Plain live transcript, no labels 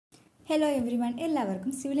Hello every one,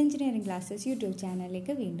 എല്ലാവർക്കും civil engineering classes YouTube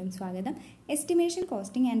ചാനലിലേക്ക് വീണ്ടും സ്വാഗതം. Estimation,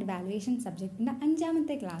 costing and valuation സബ്ജക്റ്റിൻ്റെ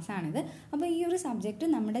 5ാമത്തെ ക്ലാസ്സാണിത്. അപ്പോൾ ഈ ഒരു സബ്ജക്റ്റ്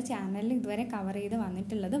നമ്മുടെ ചാനലിൽ ഇതുവരെ കവർ ചെയ്ത്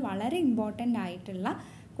വന്നിട്ടുള്ളത് വളരെ ഇമ്പോർട്ടൻ്റ് ആയിട്ടുള്ള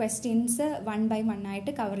ക്വസ്റ്റ്യൻസ് 1 by 1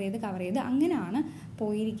 ആയിട്ട് കവർ ചെയ്ത് അങ്ങനെയാണ്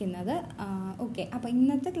പോയിരിക്കുന്നത്. ഓക്കെ, അപ്പോൾ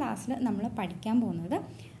ഇന്നത്തെ ക്ലാസ്സിൽ നമ്മൾ പഠിക്കാൻ പോകുന്നത്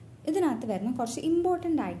ഇതിനകത്ത് വരുന്ന കുറച്ച്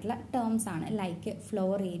ഇമ്പോർട്ടൻ്റ് ആയിട്ടുള്ള ടേംസ് ആണ്. Like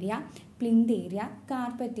floor area, plinth area,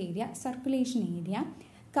 carpet area, circulation area,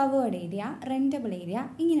 covered area, റെൻറ്റബിൾ area,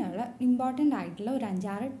 ഇങ്ങനെയുള്ള ഇമ്പോർട്ടൻ്റ് ആയിട്ടുള്ള ഒരു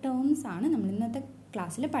 5-6 ടേംസ് ആണ് നമ്മൾ ഇന്നത്തെ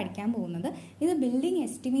ക്ലാസ്സിൽ പഠിക്കാൻ പോകുന്നത്. ഇത് ബിൽഡിംഗ്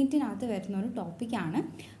എസ്റ്റിമേറ്റിനകത്ത് വരുന്ന ഒരു ടോപ്പിക്കാണ്.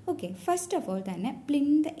 ഓക്കെ, ഫസ്റ്റ് ഓഫ് ഓൾ തന്നെ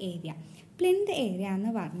പ്ലിന്ത് ഏരിയ. പ്ലിന്ത് ഏരിയ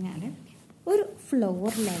എന്ന് പറഞ്ഞാൽ ഒരു ഫ്ലോർ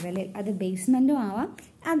ലെവലിൽ, അത് ബേസ്മെൻറ്റും ആവാം,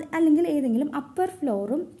 അല്ലെങ്കിൽ ഏതെങ്കിലും അപ്പർ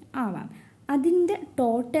ഫ്ലോറും ആവാം, അതിൻ്റെ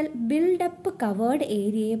ടോട്ടൽ ബിൽഡപ്പ് കവേർഡ്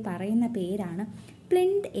ഏരിയയെ പറയുന്ന പേരാണ്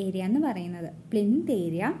പ്ലിന്ത് ഏരിയ എന്ന് പറയുന്നത്. Plinth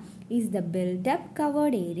area is the built-up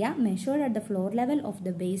covered area measured at the floor level of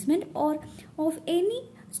the basement or of any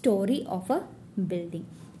story of a building.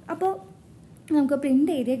 അപ്പോൾ നമുക്ക്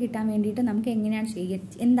പ്ലിന്ത് ഏരിയ കിട്ടാൻ വേണ്ടിയിട്ട് നമുക്ക്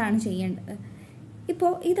എന്താണ് ചെയ്യേണ്ടത്?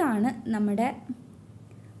 ഇപ്പോൾ ഇതാണ് നമ്മുടെ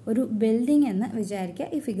ഒരു ബിൽഡിംഗ് എന്ന് വിചാരിക്കുക.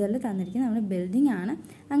 ഈ ഫിഗറിൽ തന്നിരിക്കുന്ന നമ്മുടെ ബിൽഡിംഗ് ആണ്.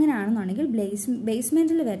 അങ്ങനെയാണെന്നുണ്ടെങ്കിൽ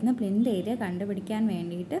ബേസ്മെൻറ്റിൽ വരുന്ന പ്ലിന്ത് ഏരിയ കണ്ടുപിടിക്കാൻ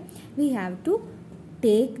വേണ്ടിയിട്ട് we have to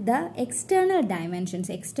take the external dimensions.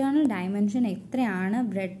 External dimension എത്രയാണ്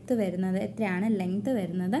ബ്രെഡ്ത്ത് വരുന്നത്, എത്രയാണ് ലെങ്ത്ത്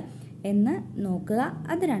വരുന്നത് എന്ന് നോക്കുക.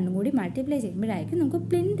 അത് രണ്ടും കൂടി മൾട്ടിപ്ലൈ ചെയ്യുമ്പോഴായിരിക്കും നമുക്ക്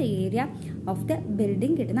plinth area of the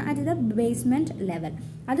building കിട്ടുന്ന അറ്റ് ദ ബേസ്മെൻറ്റ് ലെവൽ.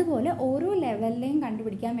 അതുപോലെ ഓരോ ലെവലിലെയും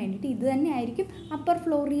കണ്ടുപിടിക്കാൻ വേണ്ടിയിട്ട് ഇത് തന്നെ ആയിരിക്കും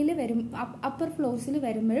അപ്പർ ഫ്ലോർസിൽ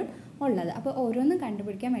വരുമ്പോഴും ഉള്ളത്. അപ്പോൾ ഓരോന്നും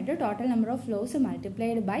കണ്ടുപിടിക്കാൻ വേണ്ടിയിട്ട് total number of floors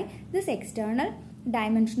multiplied by this external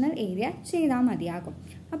dimensional area ചെയ്താൽ മതിയാകും.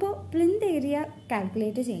 അപ്പോൾ പ്ലിന്ത് ഏരിയ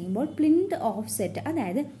കാൽക്കുലേറ്റ് ചെയ്യുമ്പോൾ പ്ലിന്ത് ഓഫ്സെറ്റ്,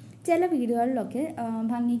 അതായത് ചില വീടുകളിലൊക്കെ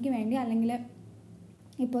ഭംഗിക്ക് വേണ്ടി അല്ലെങ്കിൽ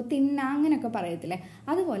ഇപ്പോൾ തിണ്ണ അങ്ങനെയൊക്കെ പറയത്തില്ലേ,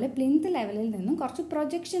 അതുപോലെ പ്ലിന്ത് ലെവലിൽ നിന്നും കുറച്ച്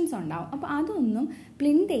പ്രൊജക്ഷൻസ് ഉണ്ടാവും. അപ്പോൾ അതൊന്നും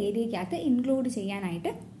പ്ലിന്ത് ഏരിയക്കകത്ത് ഇൻക്ലൂഡ്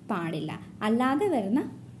ചെയ്യാനായിട്ട് പാടില്ല. അല്ലാതെ വരുന്ന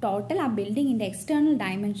ടോട്ടൽ ആ ബിൽഡിങ്ങിൻ്റെ എക്സ്റ്റേണൽ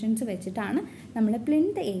ഡയമെൻഷൻസ് വെച്ചിട്ടാണ് നമ്മൾ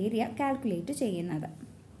പ്ലിന്ത് ഏരിയ കാൽക്കുലേറ്റ് ചെയ്യുന്നത്.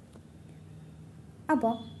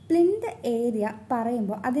 അപ്പോൾ പ്ലിന്ത് ഏരിയ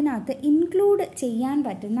പറയുമ്പോൾ അതിനകത്ത് ഇൻക്ലൂഡ് ചെയ്യാൻ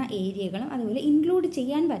പറ്റുന്ന ഏരിയകളും അതുപോലെ ഇൻക്ലൂഡ്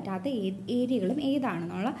ചെയ്യാൻ പറ്റാത്ത ഏരിയകളും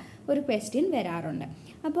ഏതാണെന്നുള്ള ഒരു ക്വസ്റ്റ്യൻ വരാറുണ്ട്.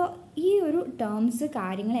 അപ്പോൾ ഈ ഒരു ടേംസ്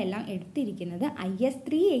കാര്യങ്ങളെല്ലാം എടുത്തിരിക്കുന്നത് IS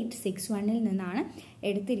 3861 നിന്നാണ്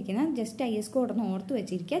എടുത്തിരിക്കുന്നത്. ജസ്റ്റ് IS കോഡ് ഒന്ന് ഓർത്ത്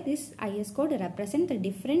വെച്ചിരിക്കുക. This IS code represent the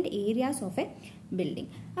different areas of A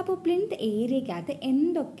building. അപ്പോൾ പ്ലിന്ത് ഏരിയക്കകത്ത്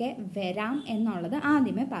എന്തൊക്കെ വരാം എന്നുള്ളത്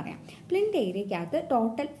ആദ്യമേ പറയാം. പ്ലിന്ത് ഏരിയക്കകത്ത്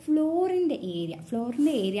ടോട്ടൽ ഫ്ലോറിൻ്റെ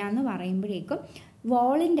ഏരിയ എന്ന് പറയുമ്പോഴേക്കും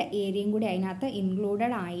വാളിൻ്റെ ഏരിയയും കൂടി അതിനകത്ത്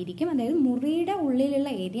ഇൻക്ലൂഡഡ് ആയിരിക്കും. അതായത് മുറിയുടെ ഉള്ളിലുള്ള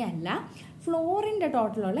ഏരിയ അല്ല, ഫ്ലോറിൻ്റെ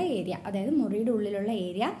ടോട്ടലുള്ള ഏരിയ, അതായത് മുറിയുടെ ഉള്ളിലുള്ള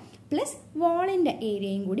ഏരിയ പ്ലസ് വാളിൻ്റെ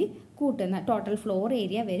ഏരിയയും കൂടി കൂട്ടുന്ന ടോട്ടൽ ഫ്ലോർ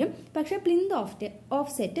ഏരിയ വരും. പക്ഷേ പ്ലിന്ത്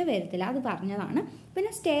ഓഫ്സെറ്റ് വരത്തില്ല, അത് പറഞ്ഞതാണ്.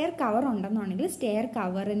 പിന്നെ സ്റ്റെയർ കവർ ഉണ്ടെന്നുണ്ടെങ്കിൽ സ്റ്റെയർ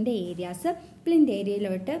കവറിൻ്റെ ഏരിയാസ് പ്ലിന്ത്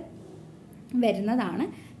ഏരിയയിലോട്ട് വരുന്നതാണ്.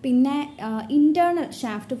 പിന്നെ internal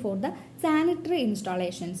shaft for the sanitary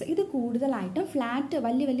installations, ഇത് കൂടുതലായിട്ടും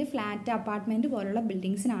വലിയ ഫ്ലാറ്റ് അപ്പാർട്ട്മെൻറ്റ് പോലുള്ള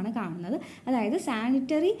ബിൽഡിങ്സിനാണ് കാണുന്നത്. അതായത്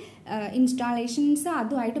സാനിറ്ററി ഇൻസ്റ്റാളേഷൻസ്,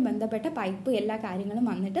 അതുമായിട്ട് ബന്ധപ്പെട്ട പൈപ്പ് എല്ലാ കാര്യങ്ങളും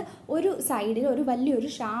വന്നിട്ട് ഒരു സൈഡിൽ ഒരു വലിയൊരു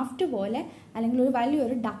ഷാഫ്റ്റ് പോലെ അല്ലെങ്കിൽ ഒരു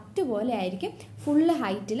വലിയൊരു ഡക്റ്റ് പോലെ ആയിരിക്കും ഫുള്ള്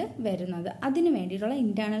ഹൈറ്റിൽ വരുന്നത്. അതിന് വേണ്ടിയിട്ടുള്ള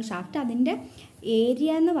ഇൻറ്റേർണൽ ഷാഫ്റ്റ്, അതിൻ്റെ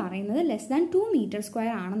ഏരിയ എന്ന് പറയുന്നത് ലെസ് 2 മീറ്റർ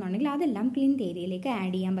സ്ക്വയർ ആണെന്നുണ്ടെങ്കിൽ അതെല്ലാം പ്ലിന്ത് ഏരിയയിലേക്ക്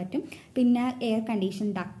ആഡ് ചെയ്യാൻ പറ്റും. പിന്നെ air condition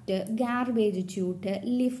duct, garbage chute,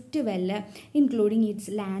 lift well including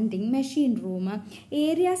it's landing, machine room,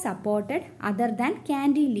 area supported other than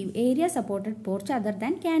area supported porch other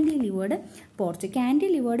than ക്യാൻഡിലിവേർഡ്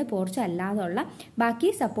porch അല്ലാതുള്ള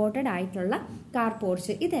ബാക്കി സപ്പോർട്ടഡ് ആയിട്ടുള്ള കാർ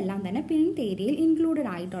പോർച്ച്, ഇതെല്ലാം തന്നെ പ്ലിന്ത് ഏരിയയിൽ ഇൻക്ലൂഡഡ്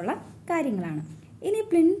ആയിട്ടുള്ള കാര്യങ്ങളാണ്. ഇനി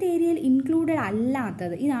പ്ലിന്ത് ഏരിയയിൽ ഇൻക്ലൂഡഡ്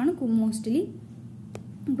അല്ലാത്തത്, ഇതാണ് മോസ്റ്റ്ലി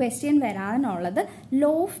ക്വസ്റ്റ്യൻ വരാനുള്ളത്.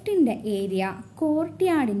 ലോഫ്റ്റിൻ്റെ ഏരിയ,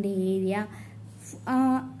 കോർട്ട്യാർഡിൻ്റെ ഏരിയ,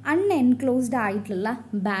 അൺഎൻക്ലോസ്ഡ് ആയിട്ടുള്ള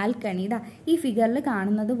ബാൽക്കണി, ഈ ഫിഗറിൽ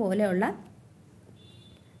കാണുന്നത്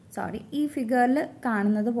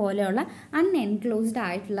പോലെയുള്ള അൺഎൻക്ലോസ്ഡ്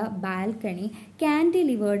ആയിട്ടുള്ള ബാൽക്കണി,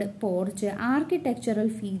 ക്യാൻഡിലിവേർഡ് പോർച്ച്, ആർക്കിടെക്ചറൽ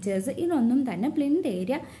ഫീച്ചേഴ്സ്, ഇതൊന്നും തന്നെ പ്ലിന്ത്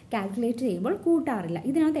ഏരിയ കാൽക്കുലേറ്റ് ചെയ്യുമ്പോൾ കൂട്ടാറില്ല.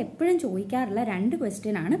 ഇതിനകത്ത് എപ്പോഴും ചോദിക്കാറുള്ള 2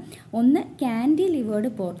 ക്വസ്റ്റ്യൻ ആണ്. ഒന്ന്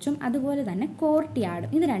ക്യാൻഡിലിവേർഡ് പോർച്ചും അതുപോലെ തന്നെ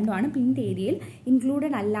കോർട്ട്യാർഡും. ഇത് രണ്ടുമാണ് പ്ലിന്ത് ഏരിയയിൽ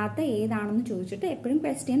ഇൻക്ലൂഡഡ് അല്ലാത്ത ഏതാണെന്ന് ചോദിച്ചിട്ട് എപ്പോഴും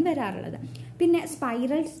ക്വസ്റ്റ്യൻ വരാറുള്ളത്. പിന്നെ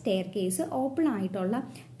സ്പൈറൽ സ്റ്റെയർ കേസ്, ഓപ്പൺ ആയിട്ടുള്ള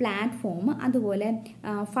പ്ലാറ്റ്ഫോം, അതുപോലെ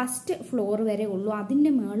ഫസ്റ്റ് ഫ്ലോർ വരെ ഉള്ളൂ,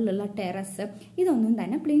 അതിൻ്റെ മുകളിലുള്ള ടെറസ്, ഇതൊന്നും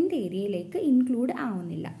തന്നെ പ്ലിന്ത് ഏരിയയിലേക്ക് ഇൻക്ലൂഡ്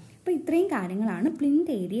ആവുന്നില്ല. അപ്പോൾ ഇത്രയും കാര്യങ്ങളാണ്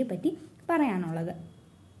പ്ലിന്ത് ഏരിയയെ പറ്റി പറയാനുള്ളത്.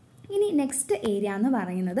 ഇനി നെക്സ്റ്റ് ഏരിയ എന്ന്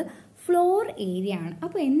പറയുന്നത് ഫ്ലോർ ഏരിയ ആണ്.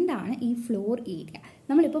 അപ്പോൾ എന്താണ് ഈ ഫ്ലോർ ഏരിയ?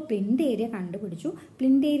 നമ്മളിപ്പോൾ പ്ലിന്ത് ഏരിയ കണ്ടുപിടിച്ചു.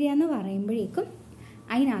 പ്ലിന്ത് ഏരിയ എന്ന് പറയുമ്പോഴേക്കും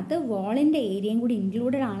അതിനകത്ത് വാളിൻ്റെ ഏരിയയും കൂടി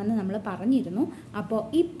ഇൻക്ലൂഡഡ് ആണെന്ന് നമ്മൾ പറഞ്ഞിരുന്നു. അപ്പോൾ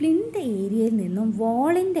ഈ പ്ലിന്ത് ഏരിയയിൽ നിന്നും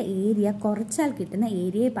വാളിൻ്റെ ഏരിയ കുറച്ചാൽ കിട്ടുന്ന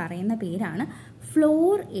ഏരിയയെ പറയുന്ന പേരാണ്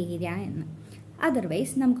ഫ്ലോർ ഏരിയ എന്ന്.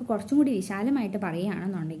 അതർവൈസ് നമുക്ക് കുറച്ചും കൂടി വിശാലമായിട്ട്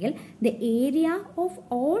പറയുകയാണെന്നുണ്ടെങ്കിൽ the area of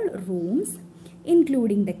all rooms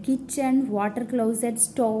including the kitchen, water closet,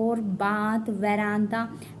 store, bath, veranda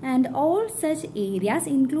and all such areas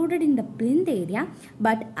included in the plinth area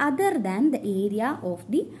but other than the area of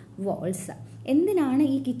the walls. എന്തിനാണ്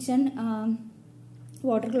ഈ kitchen,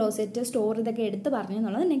 water closet, store ഇതൊക്കെ എടുത്ത് പറഞ്ഞു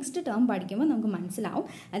എന്നുള്ളത് next term പഠിക്കുമ്പോൾ നമുക്ക് മനസ്സിലാവും.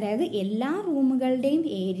 അതായത് എല്ലാ റൂമുകളുടെയും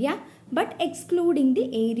area but excluding the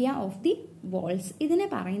area of the walls. ഇതിനെ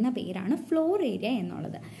പറയുന്ന പേരാണ് ഫ്ലോർ ഏരിയ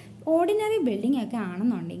എന്നുള്ളത്. ഓർഡിനറി ബിൽഡിംഗ് ഒക്കെ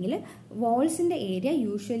ആണെന്നുണ്ടെങ്കിൽ വാൾസിൻ്റെ ഏരിയ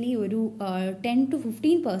യൂഷ്വലി ഒരു 10 to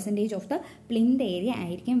 15% of the plinth area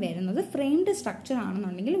ആയിരിക്കും വരുന്നത്. ഫ്രെയിംഡ് സ്ട്രക്ചർ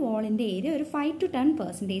ആണെന്നുണ്ടെങ്കിൽ വാളിൻ്റെ ഏരിയ ഒരു 5 to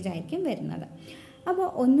 10% ആയിരിക്കും വരുന്നത്. അപ്പോൾ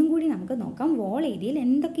ഒന്നും കൂടി നമുക്ക് നോക്കാം വാൾ ഏരിയയിൽ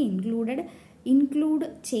എന്തൊക്കെ ഇൻക്ലൂഡ്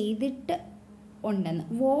ചെയ്തിട്ട് ഉണ്ടെന്ന്.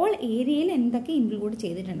 വാൾ ഏരിയയിൽ എന്തൊക്കെ ഇൻക്ലൂഡ്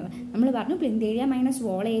ചെയ്തിട്ടുണ്ടെന്ന് നമ്മൾ പറഞ്ഞു. പ്ലിന്ത് ഏരിയ മൈനസ്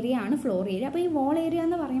വാൾ ഏരിയ ആണ് ഫ്ലോർ ഏരിയ. അപ്പോൾ ഈ വാൾ ഏരിയ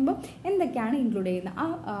എന്ന് പറയുമ്പോൾ എന്തൊക്കെയാണ് ഇൻക്ലൂഡ്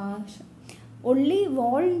ചെയ്യുന്നത്? ഒള്ളി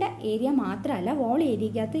വാളിൻ്റെ ഏരിയ മാത്രമല്ല, വാൾ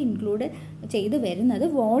ഏരിയക്കകത്ത് ഇൻക്ലൂഡ് ചെയ്ത് വരുന്നത്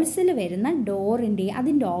വാൾസിൽ വരുന്ന ഡോറിൻ്റെ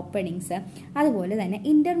അതിൻ്റെ ഓപ്പണിങ്സ്, അതുപോലെ തന്നെ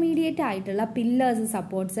ഇൻ്റർമീഡിയറ്റ് ആയിട്ടുള്ള പില്ലേഴ്സ്,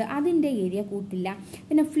 സപ്പോർട്ട്സ്, അതിൻ്റെ ഏരിയ കൂട്ടില്ല.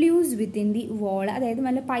 പിന്നെ ഫ്ലൂസ് വിത്തിൻ ദി വാൾ, അതായത്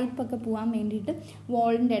നല്ല പൈപ്പൊക്കെ പോകാൻ വേണ്ടിയിട്ട്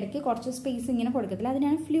വാളിൻ്റെ ഇടയ്ക്ക് കുറച്ച് സ്പേസ് ഇങ്ങനെ കൊടുക്കത്തില്ല,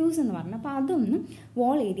 അതിനാണ് ഫ്ലൂസ് എന്ന് പറയുന്നത്. അപ്പോൾ അതൊന്നും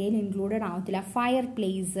വാൾ ഏരിയയിൽ ഇൻക്ലൂഡഡ് ആവത്തില്ല. ഫയർ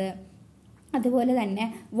പ്ലേസ്, അതുപോലെ തന്നെ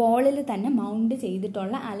വാളിൽ തന്നെ മൗണ്ട്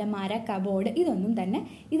ചെയ്തിട്ടുള്ള അലമാര, കബോർഡ്,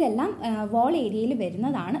 ഇതെല്ലാം വാൾ ഏരിയയിൽ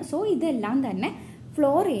വരുന്നതാണ്. സോ ഇതെല്ലാം തന്നെ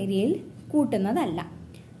ഫ്ലോർ ഏരിയയിൽ കൂട്ടുന്നതല്ല.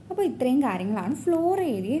 അപ്പോൾ ഇത്രയും കാര്യങ്ങളാണ് ഫ്ലോർ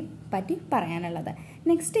ഏരിയയെ പറ്റി പറയാനുള്ളത്.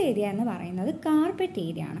 നെക്സ്റ്റ് ഏരിയ എന്ന് പറയുന്നത് കാർപ്പറ്റ്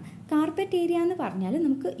ഏരിയ ആണ്. കാർപ്പറ്റ് ഏരിയ എന്ന് പറഞ്ഞാൽ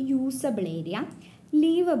നമുക്ക് usable area,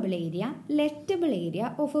 liveable area, ലെറ്റബിൾ area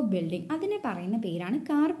of A building, അതിനെ പറയുന്ന പേരാണ്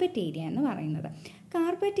കാർപ്പറ്റ് ഏരിയ എന്ന് പറയുന്നത്.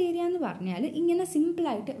 കാർപ്പറ്റ് ഏരിയ എന്ന് പറഞ്ഞാൽ ഇങ്ങനെ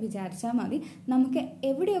സിമ്പിളായിട്ട് വിചാരിച്ചാൽ മതി. നമുക്ക്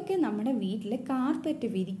എവിടെയൊക്കെ നമ്മുടെ വീട്ടിൽ കാർപ്പറ്റ്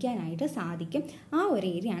വിരിക്കാനായിട്ട് സാധിക്കും ആ ഒരു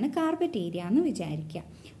ഏരിയ ആണ് കാർപ്പറ്റ് ഏരിയ എന്ന് വിചാരിക്കുക.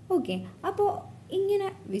 ഓക്കെ, അപ്പോൾ ഇങ്ങനെ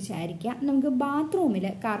വിചാരിക്കുക. നമുക്ക് ബാത്റൂമിൽ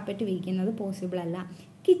കാർപ്പറ്റ് വിരിക്കുന്നത് പോസിബിൾ അല്ല,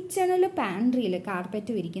 കിച്ചണിൽ പാൻട്രിയിൽ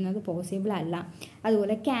കാർപ്പറ്റ് വിരിക്കുന്നത് പോസിബിൾ അല്ല,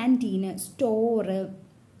 അതുപോലെ ക്യാൻറ്റീന്, സ്റ്റോറ്,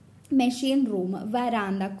 മെഷീൻ റൂം,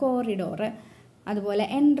 വരാന്ത, കോറിഡോറ്, അതുപോലെ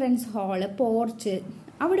എൻട്രൻസ് ഹാള്, പോർച്ച്,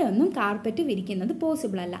 അവിടെ ഒന്നും കാർപ്പറ്റ് വിരിക്കുന്നത്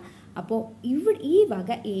പോസിബിൾ അല്ല. അപ്പോൾ ഈ വക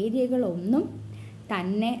ഏരിയകളൊന്നും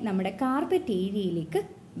തന്നെ നമ്മുടെ കാർപ്പറ്റ് ഏരിയയിലേക്ക്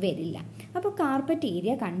വരില്ല. അപ്പോൾ കാർപ്പറ്റ്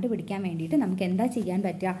ഏരിയ കണ്ടുപിടിക്കാൻ വേണ്ടിയിട്ട് നമുക്ക് എന്താ ചെയ്യാൻ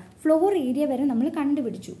പറ്റുക? ഫ്ലോർ ഏരിയ വരെ നമ്മൾ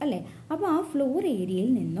കണ്ടുപിടിച്ചു അല്ലേ? അപ്പോൾ ആ ഫ്ലോർ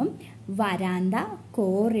ഏരിയയിൽ നിന്നും വരാന്ത,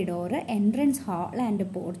 corridor, entrance hall and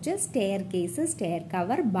porch, stair case, stair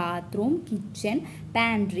cover, bathroom, kitchen,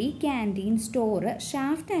 pantry, canteen, store,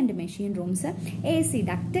 shaft and machine rooms, AC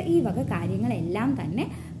duct, ഈ വക കാര്യങ്ങളെല്ലാം തന്നെ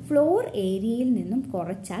ഫ്ലോർ ഏരിയയിൽ നിന്നും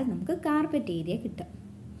കുറച്ചാൽ നമുക്ക് കാർപ്പറ്റ് ഏരിയ കിട്ടും.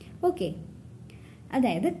 ഓക്കെ,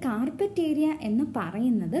 അതായത് കാർപ്പറ്റ് ഏരിയ എന്ന്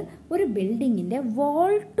പറയുന്നത് ഒരു ബിൽഡിങ്ങിൻ്റെ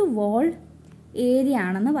വാൾ ടു വാൾ ഏരിയ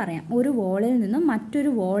ആണെന്ന് പറയാം. ഒരു വാളിൽ നിന്നും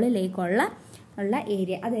മറ്റൊരു വാളിലേക്കുള്ള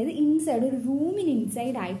ഏരിയ, അതായത് ഇൻസൈഡ്, ഒരു റൂമിന്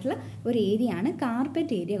ഇൻസൈഡ് ആയിട്ടുള്ള ഒരു ഏരിയ ആണ്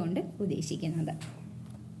കാർപ്പറ്റ് ഏരിയ കൊണ്ട് ഉദ്ദേശിക്കുന്നത്.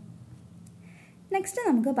 നെക്സ്റ്റ്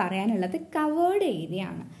നമുക്ക് പറയാനുള്ളത് കവേർഡ് ഏരിയ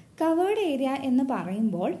ആണ്. കവേർഡ് ഏരിയ എന്ന്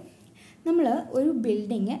പറയുമ്പോൾ നമ്മൾ ഒരു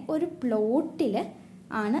ബിൽഡിങ് ഒരു പ്ലോട്ടിൽ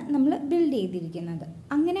ആണ് നമ്മൾ ബിൽഡ് ചെയ്തിരിക്കുന്നത്.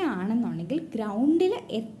 അങ്ങനെ ആണെന്നുണ്ടെങ്കിൽ ഗ്രൗണ്ടിൽ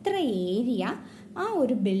എത്ര ഏരിയ ആ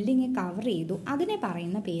ഒരു ബിൽഡിങ് കവർ ചെയ്തു അതിനെ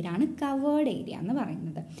പറയുന്ന പേരാണ് കവേർഡ് ഏരിയ എന്ന്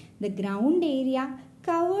പറയുന്നത്. The ground area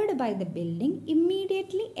covered by the building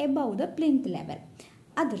immediately above the plinth level.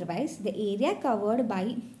 Otherwise the area covered by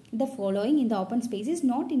the following in the open space is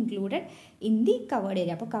not included in the covered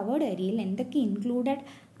area. അപ്പോൾ covered ഏരിയയിൽ എന്തൊക്കെ included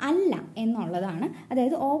അല്ല എന്നുള്ളതാണ്.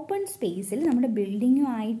 അതായത് open സ്പേസിൽ നമ്മുടെ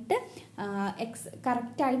ബിൽഡിങ്ങുമായിട്ട്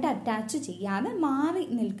കറക്റ്റായിട്ട് attach ചെയ്യാതെ മാറി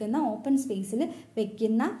നിൽക്കുന്ന ഓപ്പൺ സ്പേസിൽ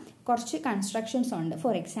വെക്കുന്ന കുറച്ച് കൺസ്ട്രക്ഷൻസ് ഉണ്ട്.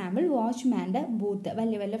 ഫോർ എക്സാമ്പിൾ വാച്ച്മാൻ്റെ ബൂത്ത്,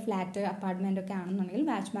 വലിയ വലിയ ഫ്ലാറ്റ് അപ്പാർട്ട്മെൻ്റ് ഒക്കെ ആണെന്നുണ്ടെങ്കിൽ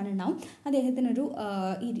വാച്ച്മാൻ ഉണ്ടാവും, അദ്ദേഹത്തിനൊരു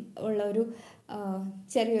ഉള്ളൊരു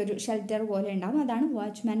ചെറിയൊരു ഷെൽട്ടർ പോലെ ഉണ്ടാകും, അതാണ്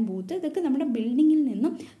വാച്ച്മാൻ ബൂത്ത്. ഇതൊക്കെ നമ്മുടെ ബിൽഡിങ്ങിൽ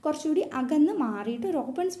നിന്നും കുറച്ചുകൂടി അകന്ന് മാറിയിട്ട് ഒരു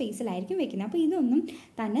ഓപ്പൺ സ്പേസിലായിരിക്കും വെക്കുന്നത്. അപ്പോൾ ഇതൊന്നും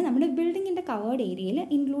തന്നെ നമ്മുടെ ബിൽഡിങ്ങിൻ്റെ കവേർഡ് ഏരിയയിൽ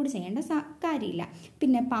ഇൻക്ലൂഡ് ചെയ്യേണ്ട കാര്യമില്ല.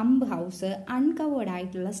 പിന്നെ പമ്പ് ഹൗസ്, അൺകവേർഡ്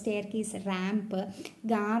ആയിട്ടുള്ള സ്റ്റെയർ കേസ്, റാമ്പ്,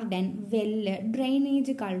 ഗാർഡൻ, വെല്ല്,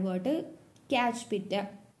 ഡ്രെയിനേജ് കൾവേർട്ട്, ക്യാച്ച് പിറ്റ്,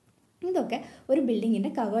 ഇതൊക്കെ ഒരു ബിൽഡിങ്ങിൻ്റെ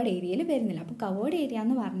കവേർഡ് ഏരിയയിൽ വരുന്നില്ല. അപ്പോൾ കവേർഡ് ഏരിയ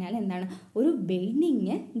എന്ന് പറഞ്ഞാൽ എന്താണ്? ഒരു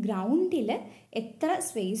ബിൽഡിങ് ഗ്രൗണ്ടിൽ എത്ര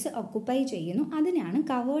സ്പേസ് ഒക്കുപ്പൈ ചെയ്യുന്നു അതിനാണ്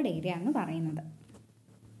കവേർഡ് ഏരിയ എന്ന് പറയുന്നത്.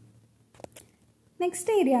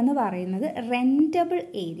 നെക്സ്റ്റ് ഏരിയ എന്ന് പറയുന്നത് റെൻറ്റബിൾ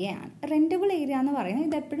ഏരിയ ആണ്. റെൻറ്റബിൾ ഏരിയ എന്ന് പറയുന്നത്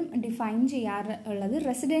ഇതെപ്പോഴും ഡിഫൈൻ ചെയ്യാറുള്ളത്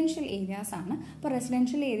റെസിഡൻഷ്യൽ ഏരിയാസ് ആണ്. അപ്പോൾ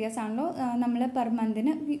റെസിഡൻഷ്യൽ ഏരിയാസ് ആണല്ലോ നമ്മൾ പെർ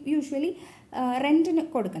മന്തിന് യൂഷ്വലി റെൻറ്റിന്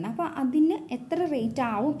കൊടുക്കുന്നത്. അപ്പോൾ അതിന് എത്ര റേറ്റ്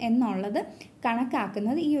ആവും എന്നുള്ളത്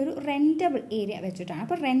കണക്കാക്കുന്നത് ഈ ഒരു റെൻറ്റബിൾ ഏരിയ വെച്ചിട്ടാണ്.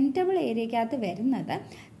 അപ്പോൾ റെൻറ്റബിൾ ഏരിയക്കകത്ത് വരുന്നത്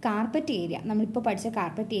കാർപ്പറ്റ് ഏരിയ, നമ്മളിപ്പോൾ പഠിച്ച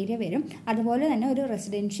കാർപ്പറ്റ് ഏരിയ വരും. അതുപോലെ തന്നെ ഒരു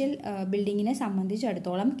റെസിഡൻഷ്യൽ ബിൽഡിങ്ങിനെ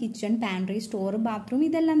സംബന്ധിച്ചിടത്തോളം കിച്ചൺ, പാൻട്രി, സ്റ്റോർ, ബാത്റൂം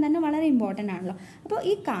ഇതെല്ലാം തന്നെ വളരെ ഇമ്പോർട്ടൻ്റ് ആണല്ലോ. അപ്പോൾ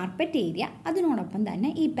ഈ കാർപ്പറ്റ് ഏരിയ അതിനോടൊപ്പം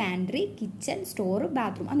തന്നെ ഈ പാൻട്രി, കിച്ചൺ, സ്റ്റോർ,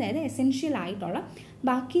 ബാത്റൂം അതായത് എസെൻഷ്യൽ ആയിട്ടുള്ള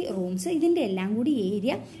ബാക്കി റൂംസ് ഇതിൻ്റെ എല്ലാം കൂടി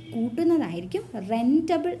ഏരിയ കൂട്ടുന്നതായിരിക്കും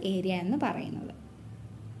റെൻറ്റബിൾ ഏരിയ എന്ന് പറയുന്നത്.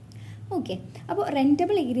 ഓക്കെ, അപ്പോൾ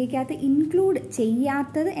റെൻറ്റബിൾ ഏരിയക്കകത്ത് ഇൻക്ലൂഡ്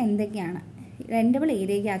ചെയ്യാത്തത് എന്തൊക്കെയാണ്? റെൻറ്റബിൾ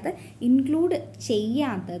ഏരിയക്കകത്ത് ഇൻക്ലൂഡ്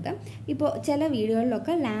ചെയ്യാത്തത് ഇപ്പോൾ ചില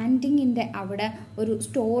വീടുകളിലൊക്കെ ലാൻഡിങ്ങിൻ്റെ അവിടെ ഒരു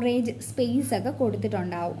സ്റ്റോറേജ് സ്പേസ് ഒക്കെ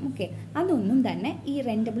കൊടുത്തിട്ടുണ്ടാവും. ഓക്കെ, അതൊന്നും തന്നെ ഈ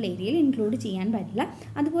റെൻറ്റബിൾ ഏരിയയിൽ ഇൻക്ലൂഡ് ചെയ്യാൻ പറ്റില്ല.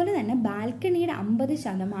 അതുപോലെ തന്നെ ബാൽക്കണിയുടെ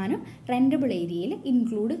 50% റെൻറ്റബിൾ ഏരിയയിൽ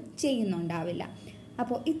ഇൻക്ലൂഡ് ചെയ്യുന്നുണ്ടാവില്ല.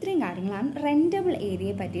 അപ്പോൾ ഇത്രയും കാര്യങ്ങളാണ് റെൻറ്റബിൾ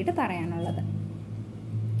ഏരിയയെ പറ്റിയിട്ട് പറയാനുള്ളത്.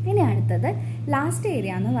 ഇനി അടുത്തത് ലാസ്റ്റ്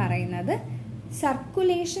ഏരിയ എന്ന് പറയുന്നത്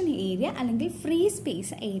സർക്കുലേഷൻ ഏരിയ അല്ലെങ്കിൽ ഫ്രീ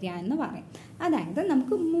സ്പേസ് ഏരിയ എന്ന് പറയും. അതായത്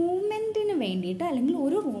നമുക്ക് മൂവ്മെൻറ്റിന് വേണ്ടിയിട്ട് അല്ലെങ്കിൽ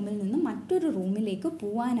ഒരു റൂമിൽ നിന്നും മറ്റൊരു റൂമിലേക്ക്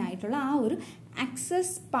പോകാനായിട്ടുള്ള ആ ഒരു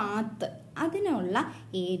ആക്സസ് പാത്ത് അതിനുള്ള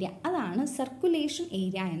ഏരിയ, അതാണ് സർക്കുലേഷൻ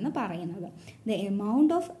ഏരിയ എന്ന് പറയുന്നത്. The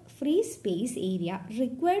amount of free space area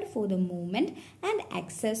required for the movement and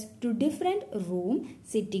access to different room,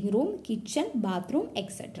 sitting room, kitchen, bathroom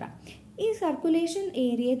etcetera. ഈ സർക്കുലേഷൻ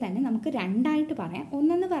ഏരിയയെ തന്നെ നമുക്ക് രണ്ടായിട്ട് പറയാം.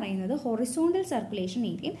 ഒന്നെന്ന് പറയുന്നത് ഹൊറിസോണ്ടൽ സർക്കുലേഷൻ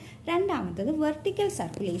ഏരിയയും രണ്ടാമത്തത് വെർട്ടിക്കൽ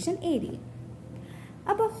സർക്കുലേഷൻ ഏരിയയും.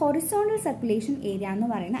 അപ്പോൾ ഹൊറിസോണ്ടൽ സർക്കുലേഷൻ ഏരിയ എന്ന്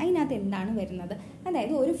പറയുന്നത് അതിനകത്ത് എന്താണ് വരുന്നത്?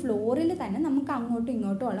 അതായത് ഒരു ഫ്ലോറിൽ തന്നെ നമുക്ക് അങ്ങോട്ടും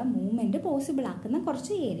ഇങ്ങോട്ടും ഉള്ള മൂവ്മെൻറ്റ് പോസിബിൾ ആക്കുന്ന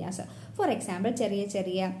കുറച്ച് ഏരിയാസ്. ഫോർ എക്സാമ്പിൾ ചെറിയ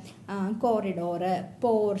ചെറിയ കോറിഡോറ്,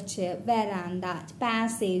 പോർച്ച്, വെറാന്ത,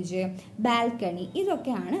 പാസേജ്, ബാൽക്കണി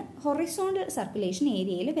ഇതൊക്കെയാണ് ഹൊറിസോണ്ടൽ സർക്കുലേഷൻ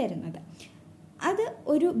ഏരിയയിൽ വരുന്നത്. അത്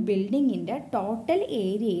ഒരു ബിൽഡിങ്ങിൻ്റെ ടോട്ടൽ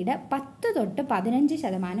ഏരിയയുടെ 10 തൊട്ട്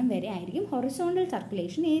 15% വരെ ആയിരിക്കും ഹൊറിസോണ്ടൽ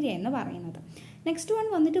സർക്കുലേഷൻ ഏരിയ എന്ന് പറയുന്നത്. നെക്സ്റ്റ് വൺ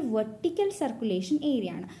വന്നിട്ട് വെർട്ടിക്കൽ സർക്കുലേഷൻ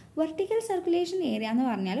ഏരിയ ആണ്. വെർട്ടിക്കൽ സർക്കുലേഷൻ ഏരിയ എന്ന്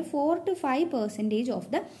പറഞ്ഞാൽ 4 to 5% of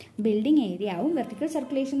the building area ആവും വെർട്ടിക്കൽ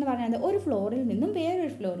സർക്കുലേഷൻ എന്ന് പറഞ്ഞാൽ ഒരു ഫ്ലോറിൽ നിന്നും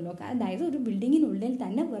വേറൊരു ഫ്ലോറിലേക്ക്, അതായത് ഒരു ബിൽഡിങ്ങിനുള്ളിൽ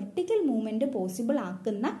തന്നെ വെർട്ടിക്കൽ മൂവ്മെൻറ്റ് പോസിബിൾ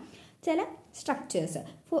ആക്കുന്ന ചില സ്ട്രക്ചേഴ്സ്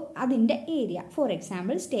അതിൻ്റെ area. For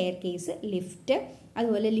example stair case, lift,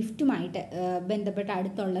 അതുപോലെ ലിഫ്റ്റുമായിട്ട് ബന്ധപ്പെട്ട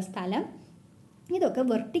അടുത്തുള്ള സ്ഥലം, ഇതൊക്കെ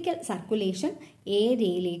വെർട്ടിക്കൽ സർക്കുലേഷൻ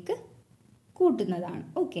ഏരിയയിലേക്ക് കൂട്ടുന്നതാണ്.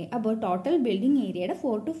 ഓക്കെ, അപ്പോൾ ടോട്ടൽ ബിൽഡിംഗ് ഏരിയയുടെ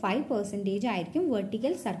 4 to 5% ആയിരിക്കും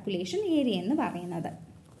വെർട്ടിക്കൽ സർക്കുലേഷൻ ഏരിയ എന്ന് പറയുന്നത്.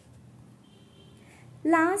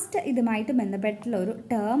 ലാസ്റ്റ് ഇതുമായിട്ട് ബന്ധപ്പെട്ടുള്ള ഒരു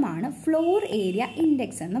ടേമാണ് ഫ്ലോർ ഏരിയ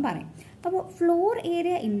ഇൻഡെക്സ് എന്ന് പറയും. അപ്പോൾ ഫ്ലോർ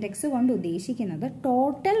ഏരിയ ഇൻഡെക്സ് കൊണ്ട് ഉദ്ദേശിക്കുന്നത്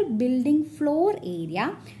total building floor area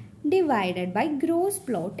divided by gross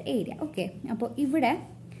plot area. Okay, അപ്പോൾ ഇവിടെ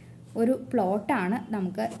ഒരു പ്ലോട്ടാണ്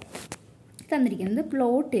നമുക്ക് തന്നിരിക്കുന്നത്.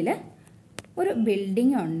 പ്ലോട്ടിൽ ഒരു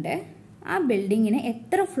ബിൽഡിംഗ് ഉണ്ട്, ആ ബിൽഡിങ്ങിന്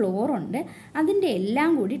എത്ര ഫ്ലോർ ഉണ്ട് അതിൻ്റെ എല്ലാം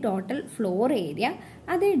കൂടി ടോട്ടൽ ഫ്ലോർ ഏരിയ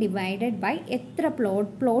അത് ഡിവൈഡഡ് ബൈ എത്ര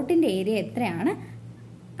പ്ലോട്ടിൻ്റെ ഏരിയ എത്രയാണ്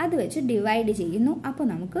അത് വെച്ച് ഡിവൈഡ് ചെയ്യുന്നു. അപ്പോൾ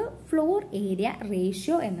നമുക്ക് ഫ്ലോർ ഏരിയ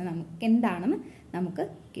റേഷ്യോ എന്താണെന്ന് നമുക്ക്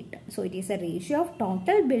കിട്ടും. So it is A ratio of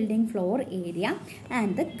total building floor area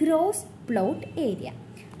and the gross plot area.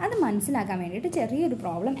 അത് മനസ്സിലാക്കാൻ വേണ്ടിയിട്ട് ചെറിയൊരു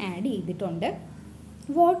പ്രോബ്ലം ആഡ് ചെയ്തിട്ടുണ്ട്.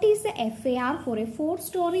 What is the FAR for a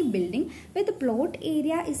 4-story building with the plot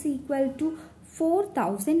area is equal to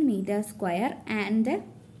 4,000 meters square and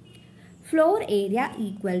floor area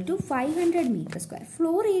equal to 500 meters square?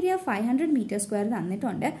 Floor area 500 meters square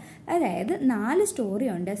തന്നിട്ടുണ്ട്. അതായത് 4 story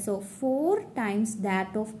ഉണ്ട്. So 4 times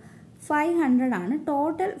that of 500 ആണ്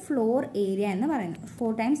total floor area എന്ന് പറയുന്നത്.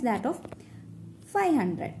 4 times that of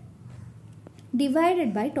 500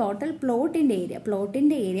 divided by total പ്ലോട്ടിൻ്റെ area.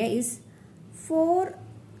 പ്ലോട്ടിൻ്റെ area is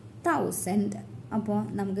 4,000. അപ്പോൾ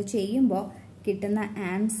നമുക്ക് ചെയ്യുമ്പോൾ കിട്ടുന്ന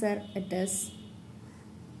answer it is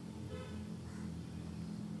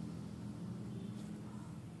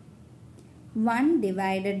 1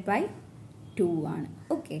 divided by 2 ആണ്.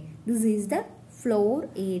 Okay, this is the floor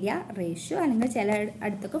area ratio, അല്ലെങ്കിൽ ചില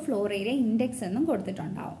അടുത്തൊക്കെ ഫ്ലോർ ഏരിയ ഇൻഡെക്സ് എന്നും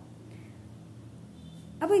കൊടുത്തിട്ടുണ്ടാവും.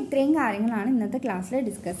 അപ്പോൾ ഇത്രയും കാര്യങ്ങളാണ് ഇന്നത്തെ ക്ലാസ്സിൽ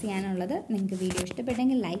ഡിസ്കസ് ചെയ്യാനുള്ളത്. നിങ്ങൾക്ക് വീഡിയോ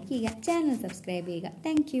ഇഷ്ടപ്പെട്ടെങ്കിൽ ലൈക്ക് ചെയ്യുക, ചാനൽ സബ്സ്ക്രൈബ് ചെയ്യുക.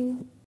 താങ്ക്